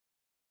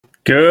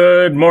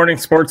Good morning,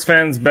 sports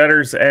fans,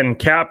 bettors, and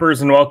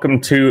cappers, and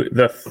welcome to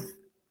the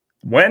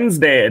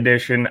Wednesday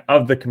edition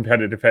of the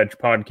Competitive Edge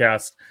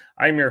podcast.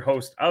 I'm your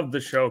host of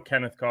the show,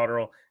 Kenneth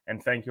Cotterill,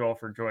 and thank you all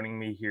for joining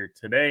me here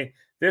today.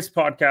 This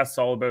podcast is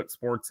all about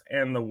sports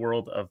and the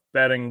world of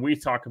betting. We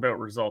talk about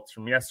results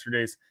from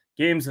yesterday's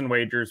games and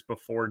wagers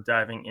before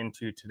diving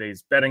into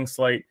today's betting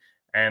slate,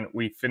 and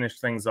we finish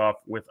things off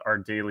with our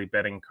daily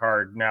betting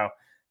card. Now,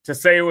 to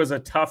say it was a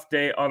tough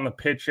day on the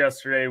pitch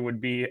yesterday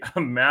would be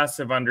a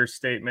massive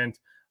understatement,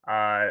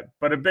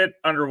 but a bit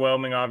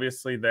underwhelming,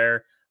 obviously,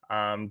 there.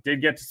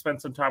 Did get to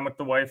spend some time with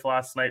the wife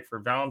last night for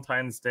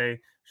Valentine's Day.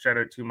 Shout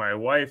out to my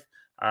wife.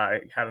 I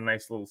had a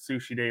nice little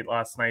sushi date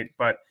last night,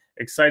 but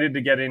excited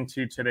to get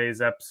into today's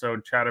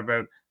episode, chat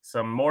about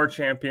some more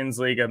Champions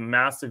League, a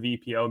massive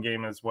EPL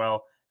game as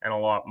well, and a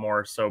lot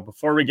more. So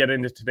before we get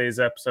into today's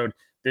episode,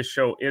 this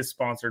show is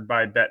sponsored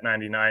by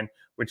Bet99,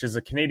 which is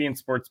a Canadian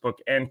sportsbook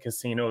and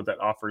casino that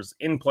offers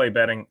in-play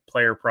betting,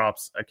 player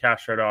props, a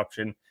cash-out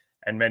option,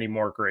 and many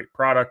more great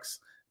products.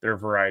 There are a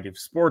variety of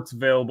sports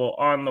available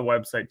on the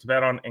website to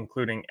bet on,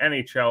 including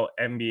NHL,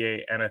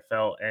 NBA,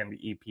 NFL, and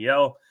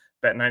EPL.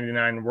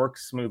 Bet99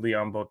 works smoothly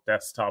on both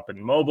desktop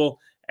and mobile,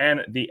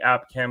 and the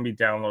app can be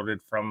downloaded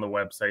from the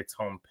website's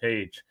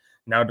homepage.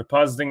 Now,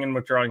 depositing and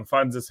withdrawing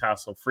funds is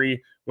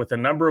hassle-free with a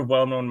number of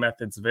well-known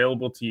methods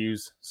available to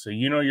use, so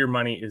you know your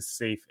money is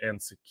safe and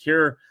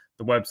secure.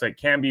 The website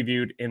can be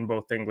viewed in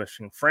both English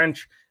and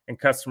French, and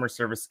customer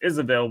service is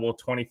available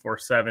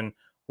 24/7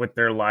 with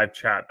their live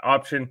chat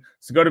option.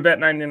 So go to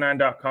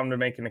bet99.com to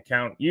make an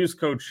account. Use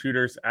code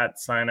SHOOTERS at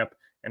signup,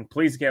 and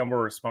please gamble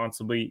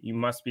responsibly. You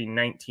must be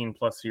 19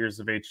 plus years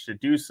of age to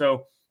do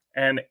so.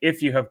 And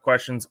if you have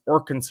questions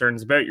or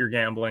concerns about your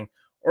gambling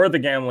or the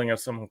gambling of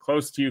someone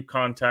close to you,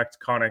 contact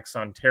Connex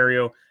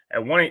Ontario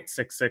at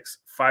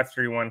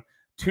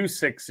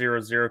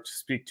 1-866-531-2600 to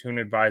speak to an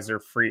advisor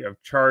free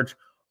of charge.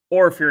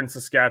 Or if you're in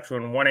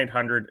Saskatchewan,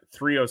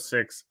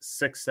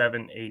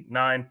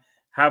 1-800-306-6789.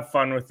 Have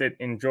fun with it.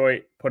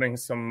 Enjoy putting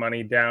some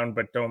money down,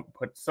 but don't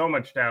put so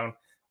much down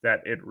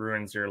that it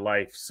ruins your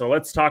life. So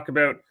let's talk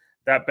about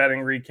that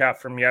betting recap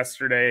from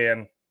yesterday.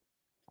 And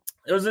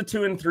it was a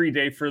 2-3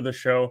 day for the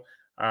show.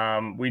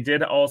 We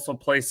did also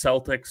play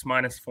Celtics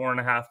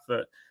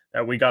 -4.5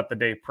 that we got the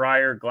day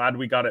prior. Glad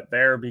we got it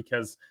there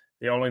because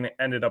they only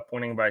ended up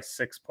winning by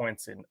 6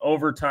 points in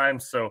overtime.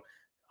 So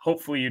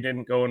hopefully you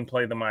didn't go and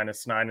play the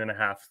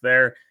 -9.5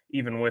 there,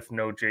 even with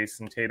no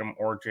Jason Tatum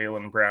or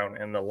Jaylen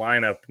Brown in the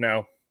lineup.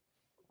 Now,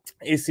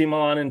 AC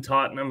Milan and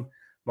Tottenham.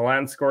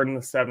 Milan scored in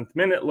the 7th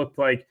minute. Looked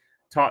like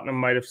Tottenham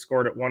might have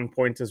scored at one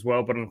point as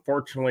well, but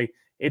unfortunately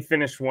it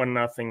finished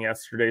 1-0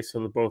 yesterday,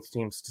 so the both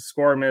teams to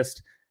score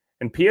missed.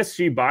 And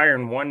PSG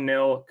Bayern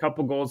 1-0, a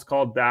couple goals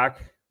called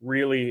back,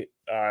 really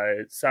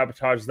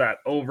sabotaged that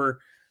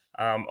over.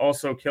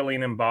 Also,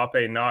 Kylian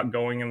Mbappe not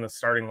going in the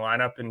starting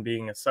lineup and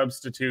being a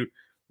substitute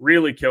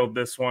really killed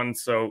this one,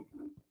 so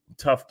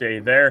tough day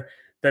there.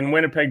 Then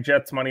Winnipeg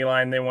Jets money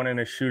line, they won in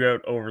a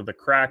shootout over the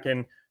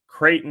Kraken.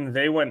 Creighton,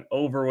 they went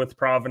over with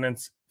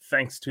Providence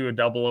thanks to a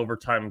double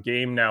overtime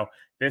game. Now,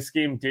 this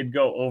game did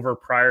go over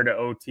prior to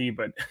OT,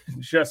 but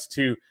just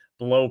to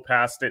blow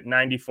past it,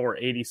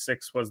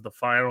 94-86 was the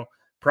final.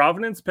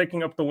 Providence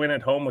picking up the win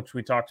at home, which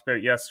we talked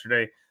about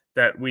yesterday,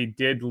 that we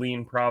did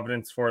lean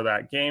Providence for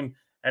that game.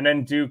 And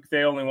then Duke,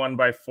 they only won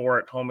by 4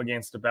 at home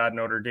against a bad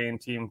Notre Dame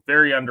team.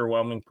 Very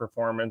underwhelming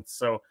performance.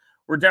 So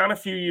we're down a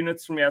few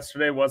units from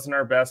yesterday. Wasn't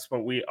our best,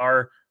 but we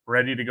are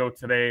ready to go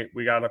today.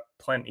 We got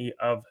plenty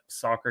of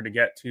soccer to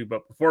get to.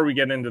 But before we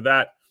get into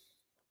that,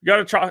 we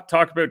got to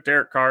talk about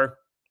Derek Carr.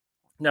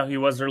 Now, he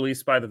was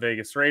released by the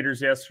Vegas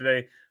Raiders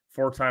yesterday.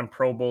 4-time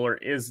Pro Bowler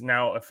is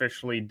now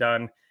officially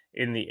done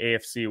in the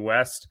AFC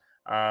West.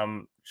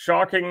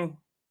 Shocking,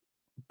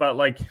 but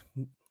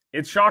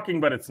it's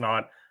shocking, but it's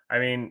not. I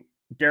mean,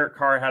 Derek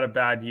Carr had a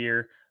bad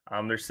year.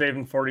 They're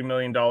saving $40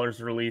 million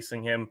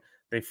releasing him.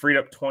 They freed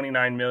up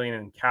 $29 million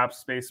in cap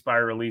space by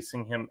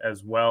releasing him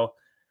as well.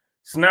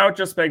 So now it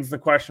just begs the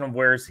question of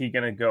where is he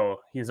going to go?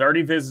 He's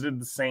already visited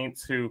the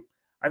Saints, who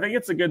I think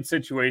it's a good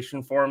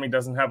situation for him. He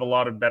doesn't have a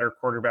lot of better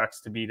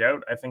quarterbacks to beat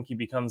out. I think he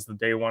becomes the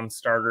day one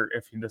starter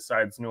if he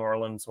decides New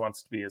Orleans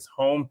wants to be his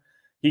home.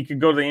 He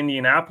could go the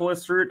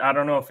Indianapolis route. I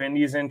don't know if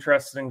Indy's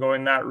interested in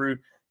going that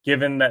route,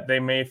 given that they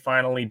may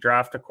finally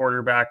draft a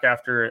quarterback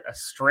after a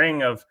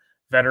string of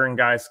veteran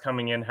guys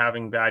coming in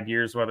having bad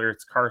years, whether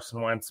it's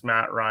Carson Wentz,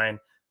 Matt Ryan,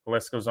 the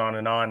list goes on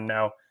and on.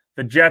 Now,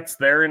 the Jets,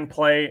 they're in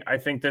play. I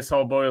think this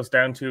all boils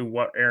down to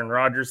what Aaron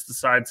Rodgers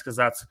decides, because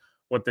that's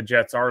what the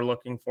Jets are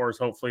looking for, is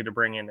hopefully to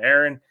bring in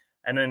Aaron.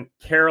 And then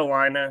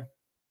Carolina,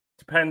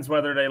 depends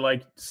whether they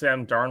like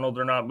Sam Darnold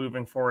or not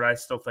moving forward. I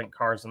still think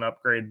Carr's an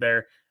upgrade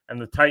there.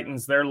 And the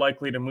Titans, they're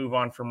likely to move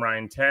on from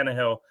Ryan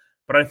Tannehill.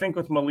 But I think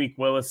with Malik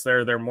Willis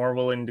there, they're more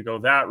willing to go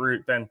that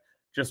route than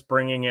just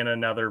bringing in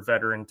another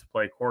veteran to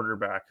play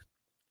quarterback.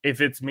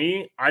 If it's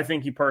me, I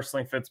think he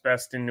personally fits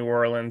best in New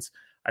Orleans.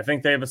 I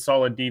think they have a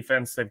solid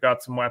defense. They've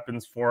got some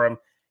weapons for him.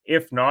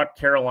 If not,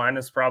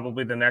 Carolina's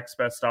probably the next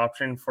best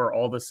option for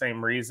all the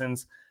same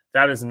reasons.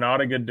 That is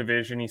not a good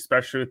division,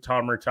 especially with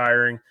Tom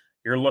retiring.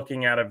 You're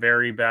looking at a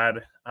very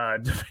bad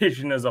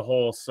division as a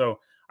whole. So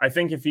I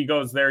think if he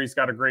goes there, he's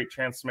got a great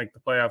chance to make the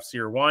playoffs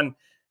year one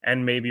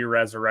and maybe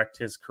resurrect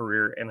his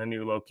career in a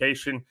new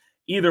location.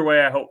 Either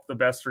way, I hope the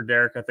best for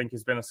Derek. I think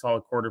he's been a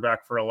solid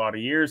quarterback for a lot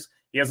of years.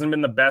 He hasn't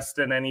been the best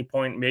at any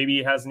point. Maybe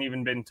he hasn't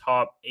even been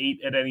top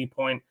 8 at any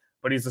point,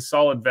 but he's a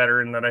solid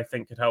veteran that I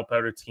think could help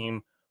out a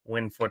team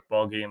win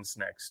football games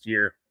next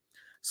year.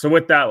 So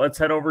with that, let's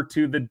head over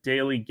to the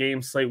daily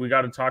game slate. We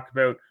got to talk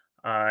about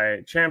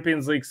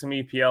Champions League, some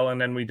EPL, and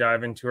then we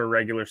dive into our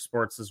regular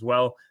sports as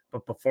well.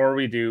 But before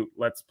we do,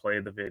 let's play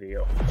the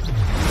video.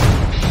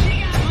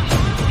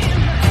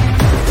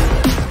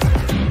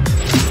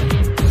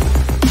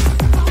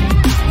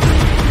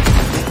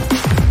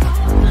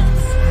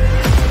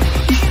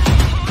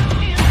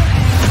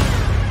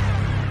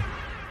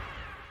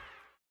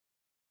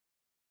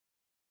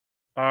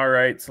 All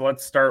right, so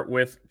let's start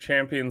with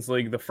Champions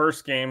League. The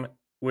first game,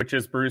 which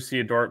is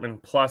Borussia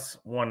Dortmund plus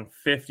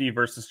 150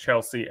 versus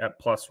Chelsea at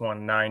plus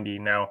 190.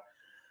 Now,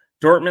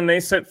 Dortmund,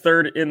 they sit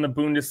third in the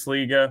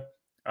Bundesliga.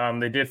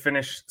 They did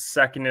finish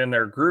second in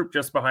their group,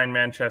 just behind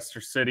Manchester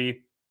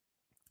City.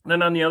 And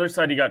then on the other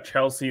side, you got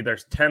Chelsea. They're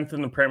 10th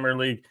in the Premier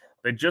League.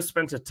 They just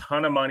spent a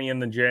ton of money in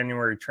the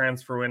January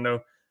transfer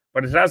window,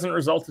 but it hasn't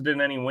resulted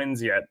in any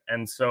wins yet.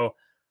 And so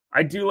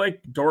I do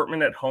like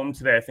Dortmund at home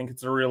today. I think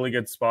it's a really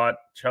good spot.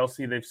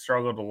 Chelsea, they've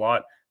struggled a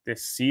lot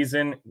this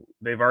season.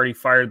 They've already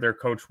fired their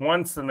coach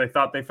once, and they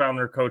thought they found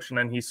their coach, and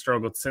then he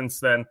struggled since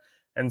then.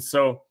 And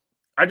so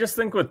I just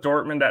think with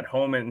Dortmund at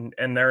home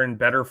and they're in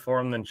better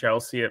form than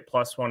Chelsea at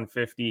plus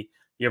 150,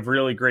 you have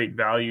really great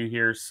value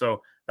here.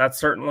 So that's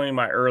certainly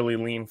my early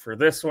lean for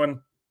this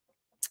one.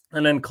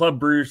 And then Club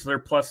Brugge, they're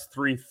plus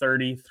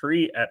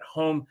 333 at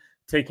home,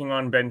 taking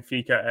on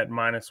Benfica at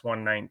minus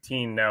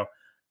 119. Now,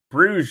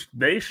 Bruges,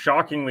 they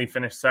shockingly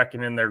finished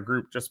second in their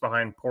group just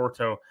behind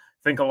Porto.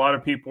 I think a lot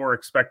of people were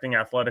expecting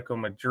Atletico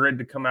Madrid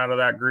to come out of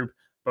that group,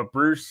 but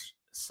Bruges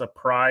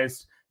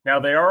surprised. Now,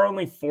 they are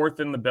only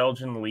fourth in the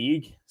Belgian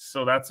league,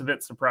 so that's a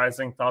bit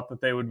surprising. Thought that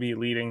they would be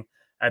leading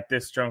at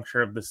this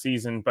juncture of the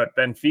season. But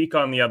Benfica,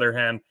 on the other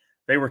hand,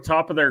 they were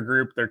top of their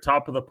group. They're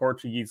top of the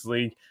Portuguese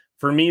league.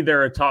 For me,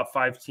 they're a top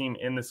 5 team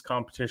in this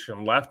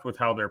competition left with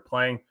how they're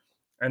playing.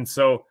 And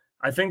so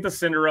I think the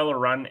Cinderella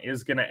run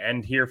is going to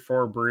end here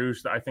for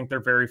Bruges. I think they're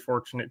very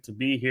fortunate to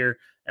be here,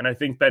 and I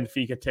think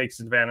Benfica takes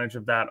advantage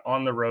of that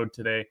on the road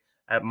today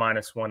at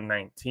minus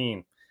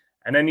 119.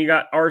 And then you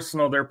got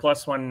Arsenal, they're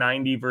plus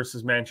 190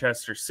 versus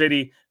Manchester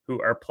City,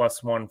 who are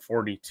plus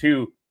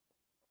 142.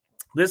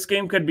 This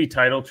game could be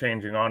title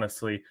changing,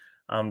 honestly,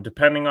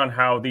 depending on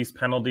how these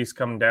penalties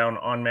come down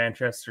on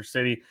Manchester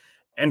City.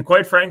 And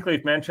quite frankly,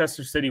 if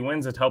Manchester City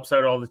wins, it helps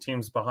out all the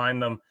teams behind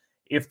them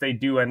if they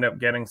do end up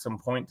getting some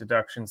point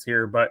deductions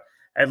here. But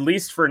at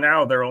least for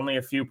now, they're only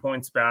a few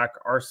points back.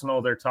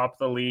 Arsenal, they're top of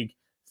the league,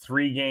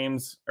 3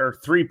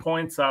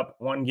 points up,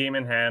 1 game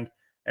in hand.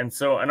 And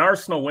so an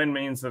Arsenal win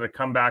means that a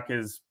comeback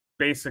is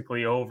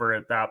basically over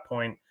at that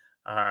point,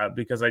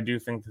 because I do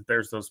think that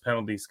there's those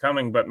penalties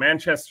coming. But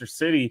Manchester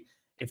City,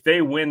 if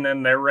they win,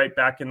 then they're right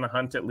back in the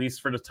hunt, at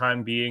least for the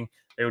time being.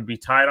 They would be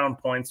tied on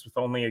points with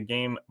only a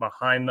game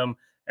behind them.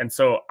 And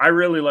so I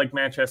really like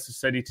Manchester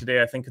City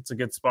today. I think it's a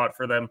good spot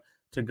for them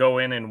to go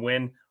in and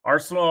win.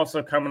 Arsenal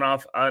also coming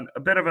off a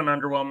bit of an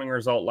underwhelming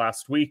result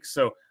last week,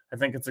 so I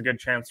think it's a good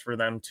chance for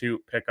them to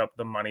pick up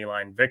the money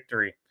line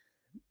victory.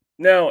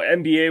 Now,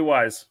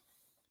 NBA-wise,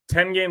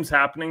 10 games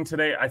happening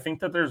today. I think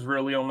that there's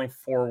really only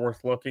 4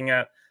 worth looking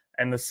at,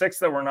 and the 6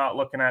 that we're not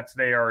looking at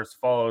today are as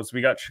follows.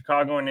 We got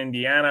Chicago and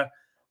Indiana,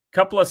 a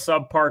couple of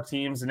subpar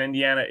teams, and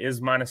Indiana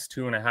is minus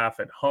 2.5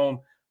 at home.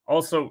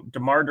 Also,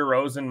 DeMar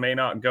DeRozan may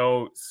not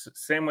go.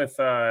 Same with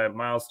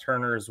Miles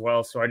Turner as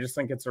well. So I just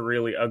think it's a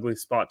really ugly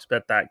spot to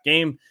bet that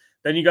game.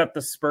 Then you got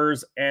the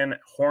Spurs and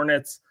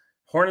Hornets.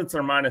 Hornets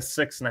are minus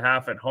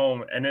 6.5 at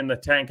home. And in the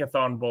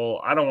Tankathon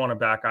Bowl, I don't want to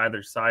back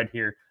either side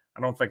here.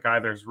 I don't think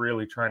either's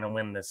really trying to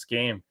win this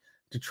game.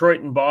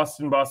 Detroit and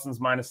Boston. Boston's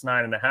minus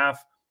 9.5.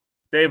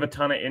 They have a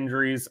ton of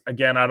injuries.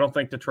 Again, I don't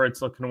think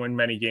Detroit's looking to win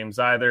many games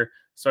either.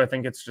 So I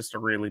think it's just a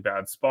really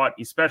bad spot,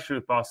 especially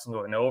with Boston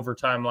going to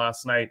overtime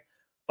last night.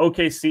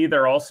 OKC,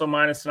 they're also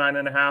minus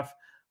 9.5.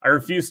 I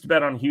refuse to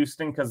bet on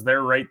Houston because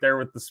they're right there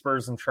with the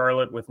Spurs and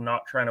Charlotte with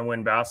not trying to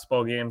win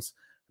basketball games.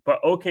 But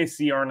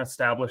OKC aren't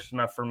established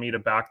enough for me to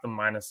back them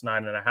minus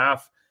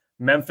 9.5.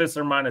 Memphis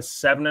are minus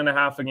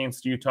 7.5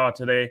 against Utah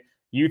today.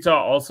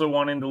 Utah also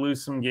wanting to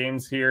lose some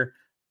games here.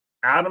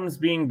 Adams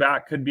being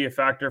back could be a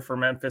factor for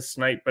Memphis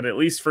tonight, but at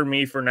least for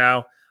me for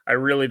now, I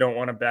really don't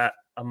want to bet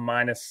a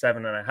minus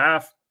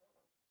 7.5.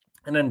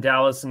 And then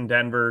Dallas and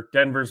Denver.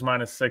 Denver's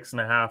minus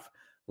 6.5.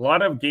 A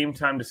lot of game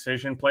time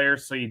decision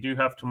players, so you do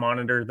have to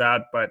monitor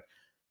that. But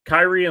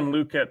Kyrie and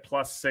Luka at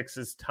plus 6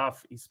 is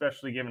tough,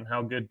 especially given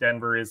how good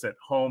Denver is at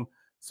home.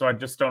 So I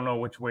just don't know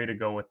which way to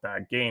go with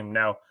that game.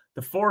 Now,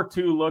 the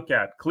 4-2 look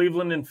at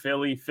Cleveland and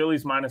Philly.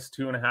 Philly's minus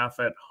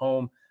 2.5 at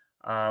home.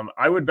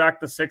 I would back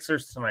the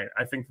Sixers tonight.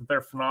 I think that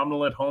they're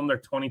phenomenal at home. They're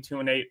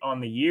 22-8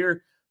 on the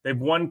year. They've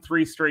won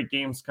 3 straight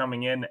games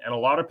coming in, and a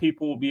lot of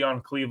people will be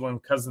on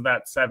Cleveland because of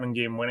that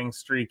 7-game winning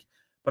streak.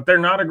 But they're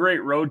not a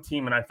great road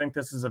team, and I think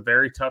this is a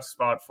very tough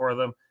spot for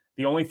them.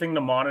 The only thing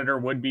to monitor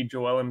would be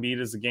Joel Embiid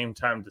as a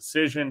game-time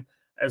decision,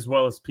 as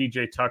well as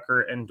PJ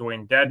Tucker and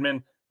Dwayne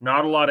Dedmon.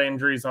 Not a lot of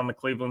injuries on the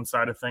Cleveland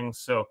side of things,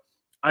 so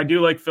I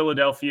do like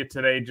Philadelphia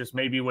today. Just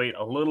maybe wait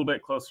a little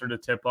bit closer to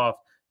tip-off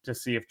to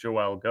see if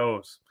Joel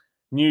goes.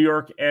 New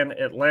York and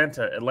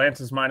Atlanta.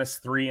 Atlanta's minus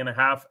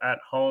 3.5 at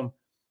home.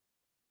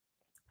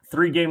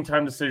 3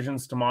 game-time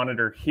decisions to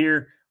monitor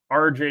here.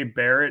 RJ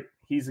Barrett,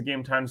 he's a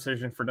game-time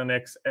decision for the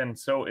Knicks, and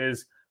so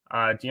is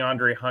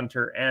DeAndre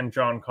Hunter and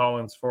John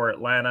Collins for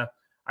Atlanta.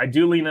 I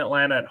do lean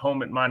Atlanta at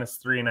home at minus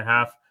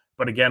 3.5,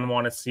 but again,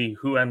 want to see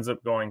who ends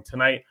up going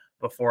tonight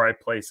before I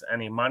place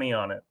any money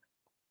on it.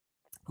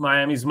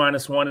 Miami's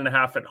minus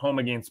 1.5 at home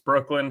against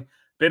Brooklyn.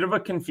 Bit of a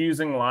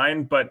confusing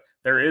line, but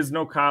there is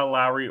no Kyle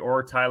Lowry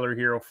or Tyler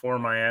Hero for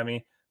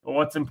Miami. But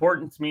what's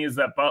important to me is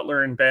that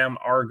Butler and Bam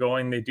are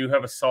going. They do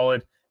have a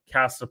solid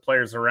cast of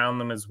players around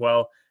them as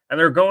well. And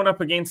they're going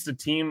up against a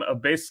team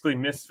of basically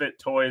misfit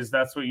toys.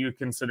 That's what you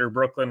consider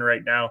Brooklyn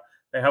right now.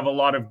 They have a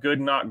lot of good,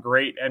 not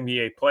great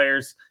NBA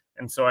players.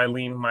 And so I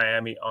lean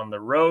Miami on the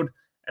road.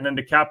 And then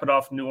to cap it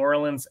off, New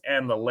Orleans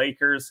and the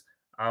Lakers.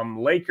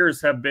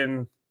 Lakers have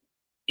been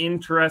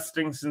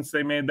interesting since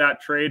they made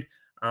that trade.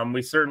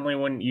 We certainly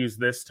wouldn't use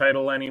this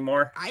title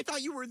anymore. I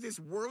thought you were this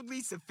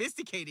worldly,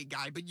 sophisticated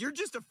guy, but you're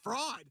just a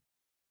fraud.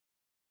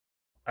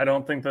 I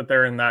don't think that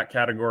they're in that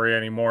category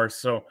anymore.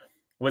 So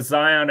with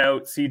Zion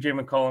out, CJ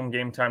McCollum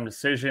game time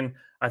decision,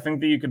 I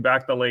think that you could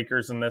back the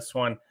Lakers in this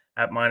one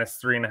at minus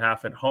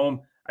 3.5 at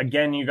home.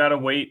 Again, you got to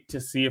wait to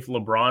see if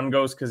LeBron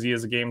goes because he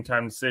is a game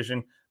time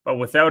decision. But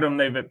without him,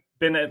 they've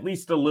been at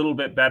least a little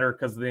bit better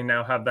because they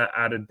now have that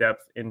added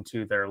depth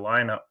into their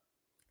lineup.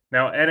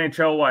 Now,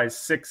 NHL-wise,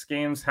 6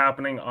 games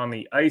happening on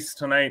the ice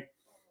tonight.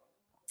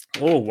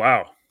 Oh,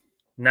 wow.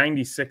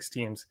 96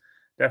 teams.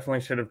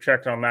 Definitely should have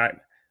checked on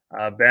that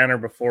banner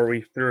before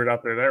we threw it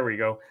up there. There we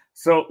go.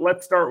 So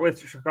let's start with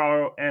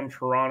Chicago and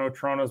Toronto.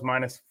 Toronto's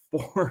minus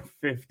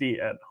 450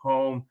 at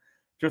home.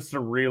 Just a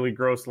really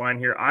gross line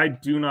here. I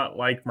do not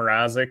like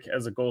Mrazek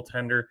as a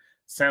goaltender.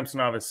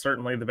 Samsonov is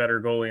certainly the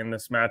better goalie in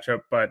this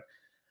matchup, but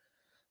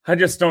I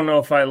just don't know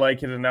if I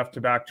like it enough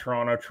to back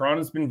Toronto.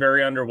 Toronto's been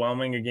very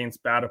underwhelming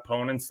against bad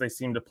opponents. They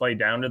seem to play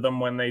down to them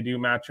when they do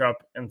match up.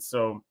 And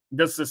so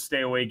this is a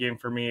stay away game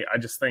for me. I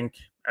just think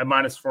at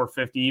minus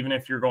 450, even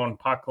if you're going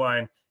puck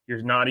line,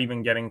 you're not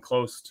even getting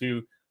close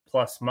to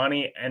plus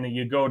money. And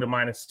you go to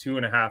minus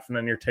 2.5, and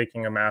then you're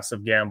taking a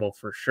massive gamble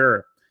for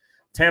sure.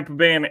 Tampa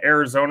Bay and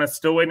Arizona,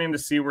 still waiting to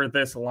see where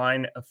this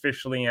line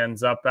officially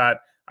ends up at.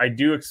 I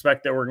do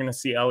expect that we're going to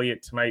see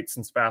Elliott tonight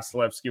since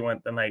Vasilevsky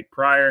went the night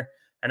prior.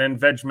 And then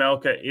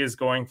Vejmelka is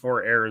going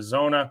for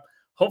Arizona.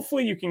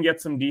 Hopefully you can get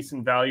some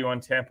decent value on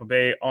Tampa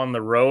Bay on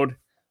the road.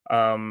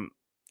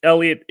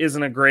 Elliott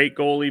isn't a great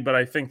goalie, but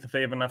I think that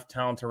they have enough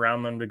talent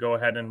around them to go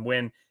ahead and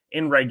win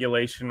in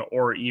regulation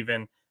or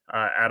even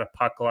at a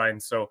puck line.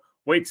 So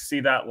wait to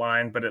see that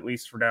line, but at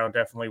least for now,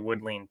 definitely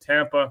would lean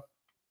Tampa.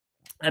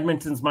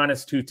 Edmonton's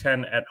minus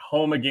 210 at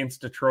home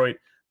against Detroit.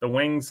 The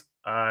Wings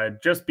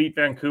just beat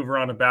Vancouver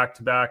on a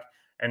back-to-back,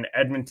 and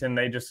Edmonton,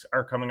 they just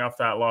are coming off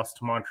that loss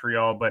to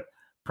Montreal. But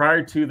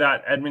prior to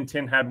that,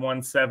 Edmonton had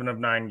won 7 of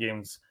 9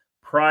 games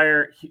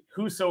prior.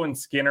 Husso and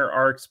Skinner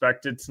are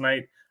expected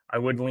tonight. I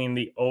would lean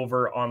the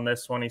over on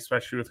this one,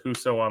 especially with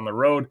Husso on the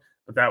road,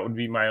 but that would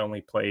be my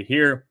only play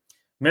here.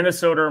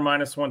 Minnesota are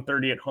minus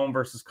 130 at home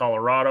versus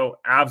Colorado.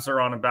 Avs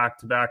are on a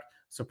back-to-back,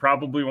 so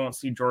probably won't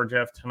see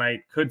Georgiev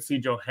tonight. Could see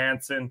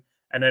Johansson,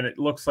 and then it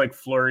looks like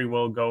Fleury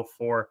will go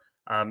for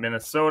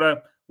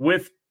Minnesota.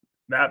 With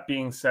that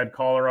being said,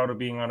 Colorado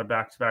being on a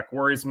back-to-back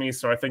worries me,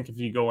 so I think if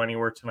you go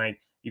anywhere tonight,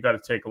 you got to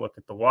take a look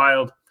at the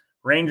Wild.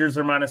 Rangers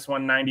are minus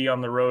 190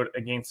 on the road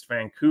against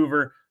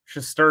Vancouver.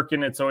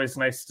 Shesterkin, it's always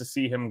nice to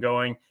see him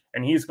going,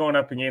 and he's going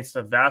up against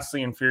a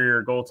vastly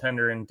inferior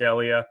goaltender in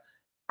Delia.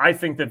 I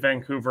think that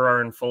Vancouver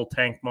are in full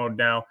tank mode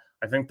now.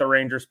 I think the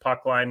Rangers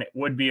puck line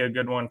would be a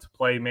good one to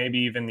play, maybe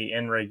even the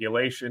in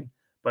regulation,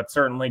 but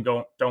certainly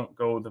don't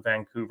go the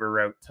Vancouver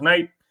route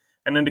tonight.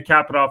 And then to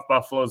cap it off,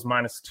 Buffalo's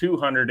minus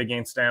 200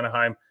 against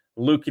Anaheim.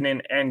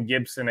 Luukkonen and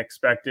Gibson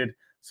expected.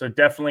 So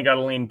definitely got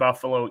to lean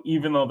Buffalo,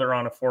 even though they're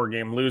on a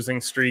 4-game losing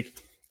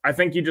streak. I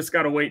think you just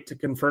got to wait to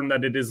confirm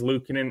that it is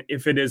Luukkonen.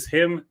 If it is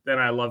him, then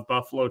I love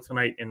Buffalo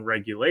tonight in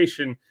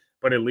regulation.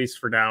 But at least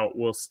for now,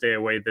 we'll stay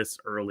away this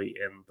early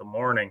in the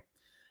morning.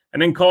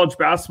 And in college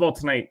basketball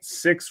tonight,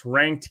 6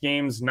 ranked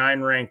games,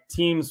 9 ranked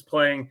teams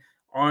playing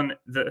on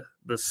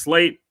the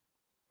slate.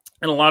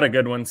 And a lot of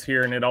good ones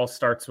here. And it all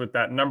starts with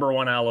that number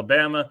 1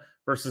 Alabama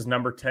versus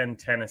number 10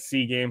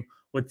 Tennessee game,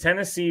 with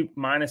Tennessee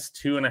minus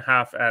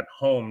 2.5 at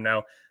home.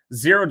 Now,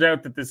 zero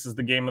doubt that this is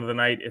the game of the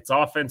night. It's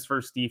offense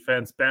versus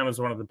defense. Bama is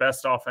one of the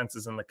best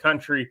offenses in the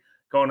country,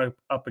 going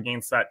up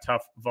against that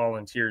tough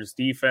Volunteers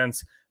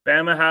defense.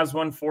 Bama has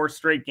won 4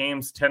 straight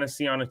games.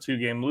 Tennessee on a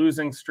 2-game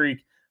losing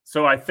streak.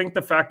 So I think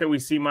the fact that we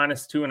see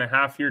minus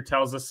 2.5 here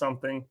tells us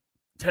something.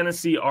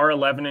 Tennessee are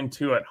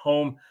 11-2 at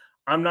home.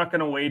 I'm not going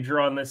to wager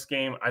on this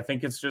game. I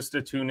think it's just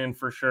a tune in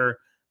for sure,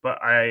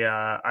 but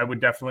I would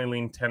definitely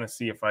lean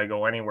Tennessee if I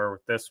go anywhere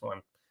with this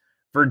one.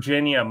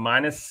 Virginia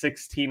minus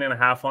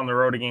 16.5 on the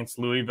road against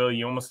Louisville.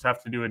 You almost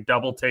have to do a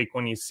double take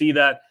when you see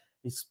that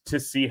to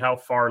see how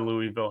far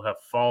Louisville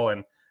have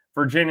fallen.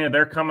 Virginia,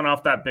 they're coming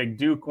off that big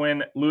Duke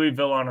win.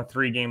 Louisville on a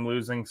 3-game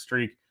losing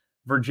streak.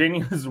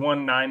 Virginia's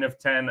won 9 of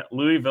 10.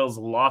 Louisville's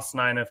lost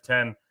 9 of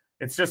 10.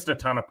 It's just a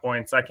ton of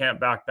points. I can't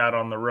back that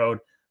on the road.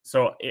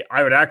 So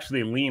I would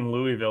actually lean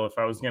Louisville if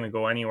I was going to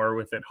go anywhere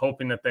with it,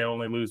 hoping that they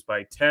only lose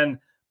by 10,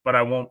 but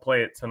I won't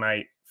play it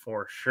tonight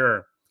for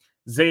sure.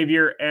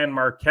 Xavier and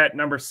Marquette,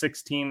 number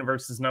 16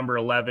 versus number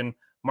 11.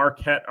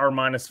 Marquette are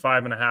minus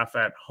 5.5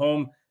 at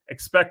home.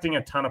 Expecting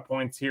a ton of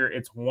points here.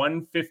 It's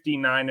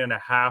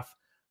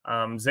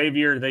 159.5.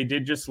 Xavier, they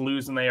did just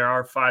lose, and they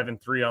are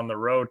 5-3 on the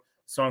road.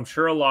 So I'm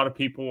sure a lot of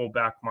people will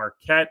back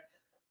Marquette.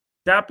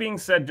 That being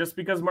said, just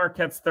because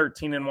Marquette's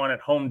 13-1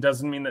 at home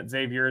doesn't mean that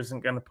Xavier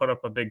isn't going to put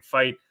up a big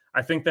fight.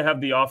 I think they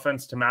have the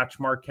offense to match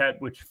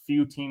Marquette, which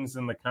few teams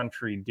in the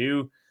country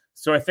do.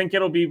 So I think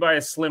it'll be by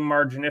a slim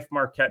margin if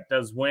Marquette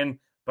does win,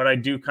 but I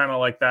do kind of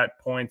like that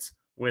points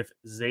with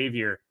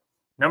Xavier.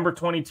 Number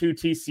 22,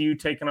 TCU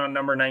taking on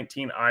number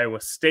 19,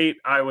 Iowa State.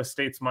 Iowa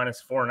State's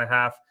minus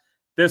 4.5.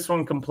 This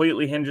one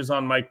completely hinges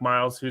on Mike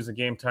Miles, who's a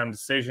game-time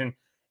decision.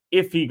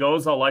 If he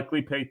goes, I'll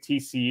likely pay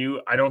TCU.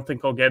 I don't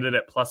think I'll get it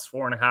at plus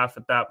 4.5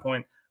 at that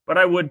point, but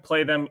I would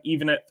play them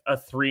even at a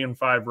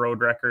 3-5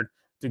 road record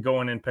to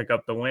go in and pick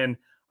up the win.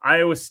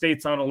 Iowa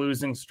State's on a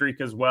losing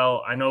streak as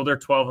well. I know they're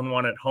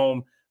 12-1 at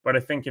home, but I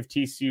think if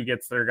TCU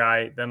gets their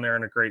guy, then they're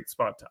in a great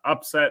spot to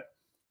upset.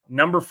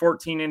 Number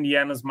 14,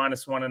 Indiana's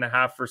minus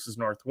 1.5 versus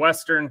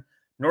Northwestern.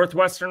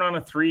 Northwestern on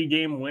a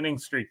 3-game winning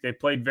streak. They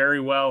played very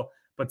well,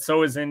 but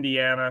so is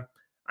Indiana.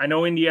 I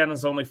know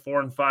Indiana's only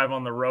 4-5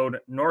 on the road.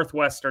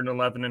 Northwestern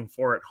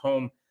 11-4 at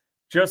home.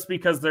 Just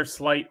because they're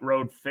slight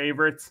road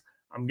favorites,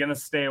 I'm going to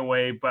stay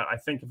away. But I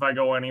think if I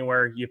go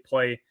anywhere, you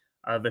play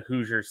the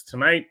Hoosiers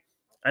tonight.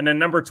 And then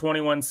number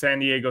 21, San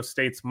Diego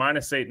State's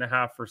minus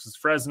 8.5 versus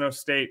Fresno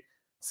State.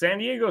 San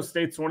Diego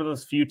State's one of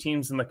those few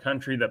teams in the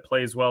country that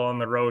plays well on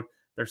the road.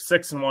 They're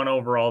 6-1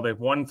 overall. They've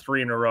won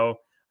 3 in a row.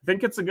 I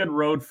think it's a good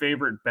road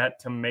favorite bet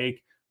to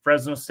make.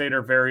 Fresno State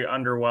are very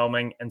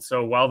underwhelming. And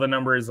so while the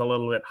number is a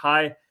little bit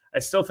high, I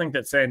still think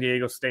that San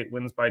Diego State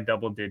wins by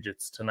double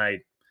digits tonight.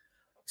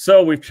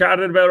 So we've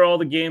chatted about all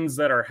the games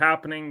that are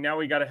happening. Now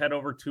we got to head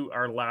over to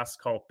our last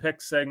call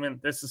pick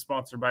segment. This is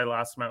sponsored by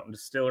Last Mountain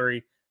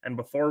Distillery. And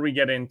before we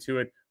get into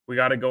it, we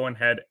got to go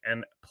ahead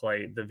and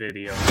play the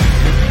video.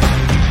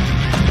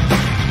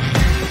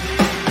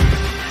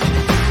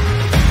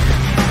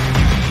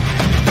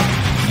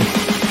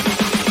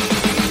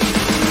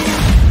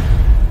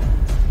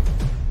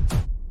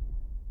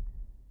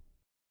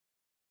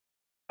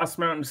 Last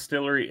Mountain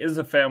Distillery is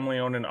a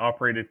family-owned and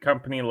operated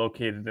company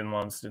located in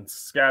Lumsden,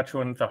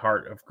 Saskatchewan, the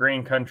heart of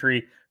grain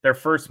country. Their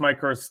first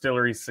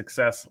micro-distillery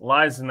success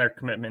lies in their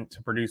commitment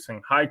to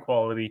producing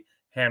high-quality,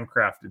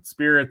 handcrafted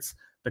spirits.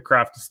 The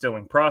craft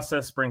distilling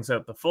process brings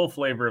out the full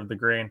flavor of the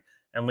grain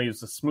and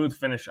leaves a smooth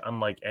finish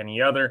unlike any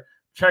other.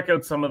 Check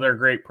out some of their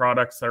great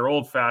products, their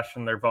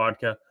old-fashioned, their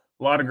vodka.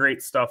 A lot of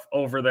great stuff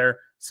over there.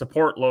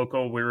 Support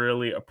local. We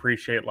really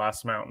appreciate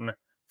Last Mountain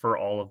for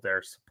all of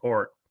their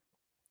support.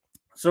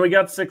 So we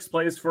got 6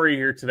 plays for you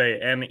here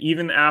today. And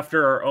even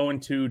after our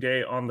 0-2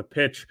 day on the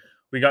pitch,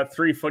 we got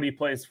 3 footy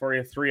plays for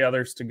you, 3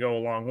 others to go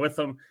along with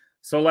them.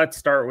 So let's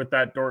start with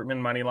that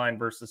Dortmund money line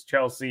versus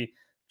Chelsea.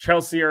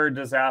 Chelsea are a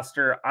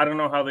disaster. I don't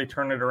know how they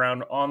turn it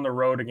around on the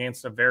road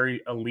against a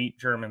very elite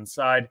German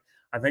side.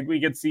 I think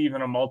we could see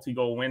even a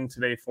multi-goal win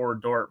today for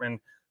Dortmund.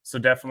 So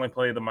definitely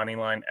play the money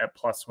line at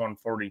plus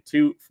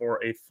 142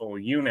 for a full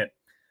unit.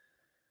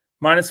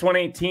 Minus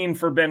 118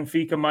 for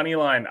Benfica money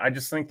line. I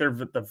just think they're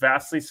the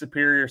vastly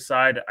superior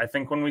side. I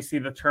think when we see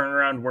the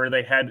turnaround where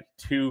they head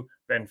to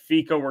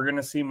Benfica, we're going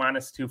to see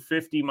minus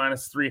 250,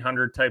 minus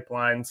 300 type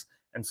lines.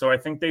 And so I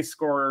think they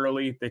score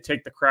early, they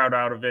take the crowd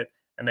out of it,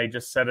 and they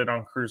just set it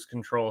on cruise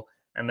control,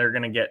 and they're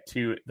going to get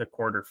to the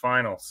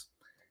quarterfinals.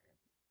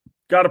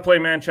 Got to play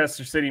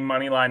Manchester City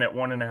money line at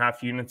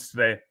 1.5 units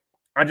today.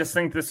 I just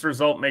think this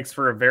result makes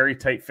for a very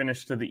tight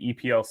finish to the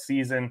EPL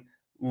season.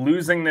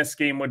 Losing this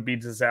game would be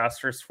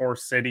disastrous for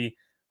City.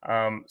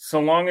 So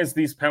long as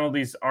these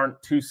penalties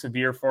aren't too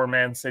severe for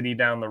Man City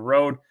down the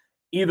road.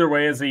 Either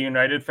way, as a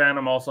United fan,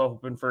 I'm also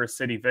hoping for a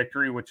City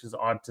victory, which is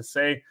odd to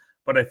say,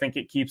 but I think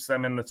it keeps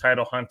them in the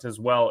title hunt as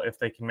well if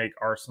they can make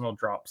Arsenal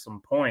drop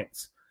some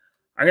points.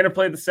 I'm going to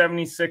play the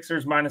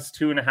 76ers minus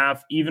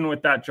 2.5, even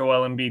with that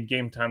Joel Embiid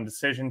game time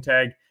decision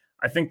tag.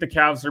 I think the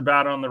Cavs are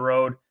bad on the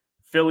road.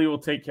 Philly will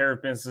take care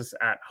of business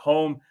at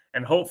home,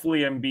 and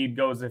hopefully Embiid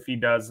goes. If he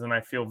does, then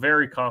I feel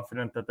very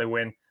confident that they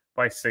win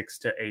by 6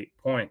 to 8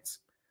 points.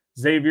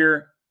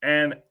 Xavier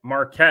and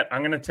Marquette,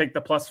 I'm going to take the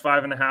plus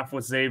 5.5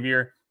 with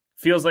Xavier.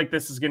 Feels like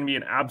this is going to be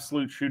an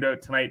absolute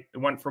shootout tonight. It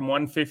went from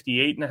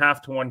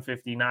 158.5 to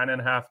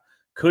 159.5.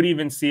 Could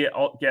even see it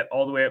get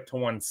all the way up to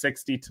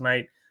 160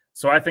 tonight.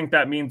 So I think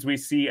that means we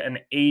see an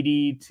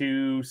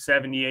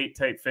 80-78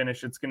 type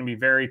finish. It's going to be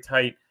very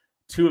tight.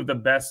 Two of the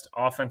best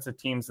offensive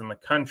teams in the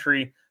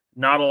country.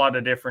 Not a lot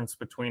of difference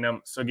between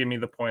them. So give me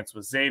the points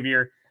with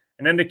Xavier.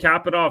 And then to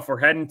cap it off, we're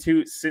heading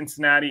to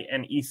Cincinnati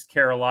and East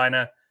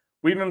Carolina.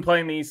 We've been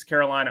playing the East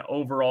Carolina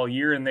over all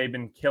year, and they've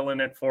been killing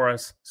it for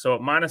us. So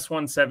at minus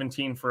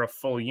 117 for a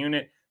full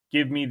unit,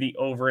 give me the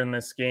over in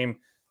this game.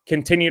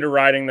 Continue to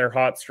riding their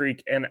hot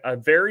streak, and a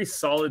very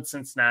solid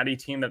Cincinnati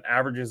team that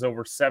averages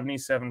over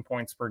 77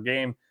 points per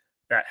game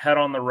that head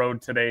on the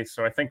road today.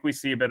 So I think we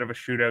see a bit of a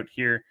shootout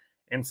here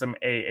in some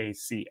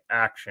AAC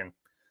action.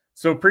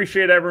 So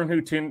appreciate everyone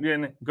who tuned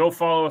in. Go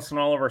follow us on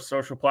all of our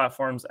social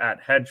platforms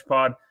at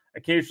HedgePod.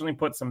 Occasionally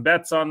put some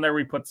bets on there.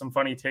 We put some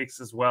funny takes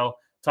as well.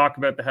 Talk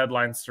about the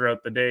headlines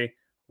throughout the day.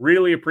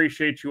 Really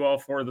appreciate you all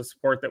for the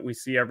support that we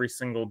see every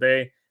single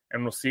day.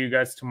 And we'll see you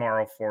guys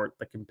tomorrow for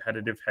the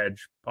Competitive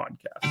Hedge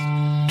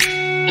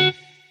podcast.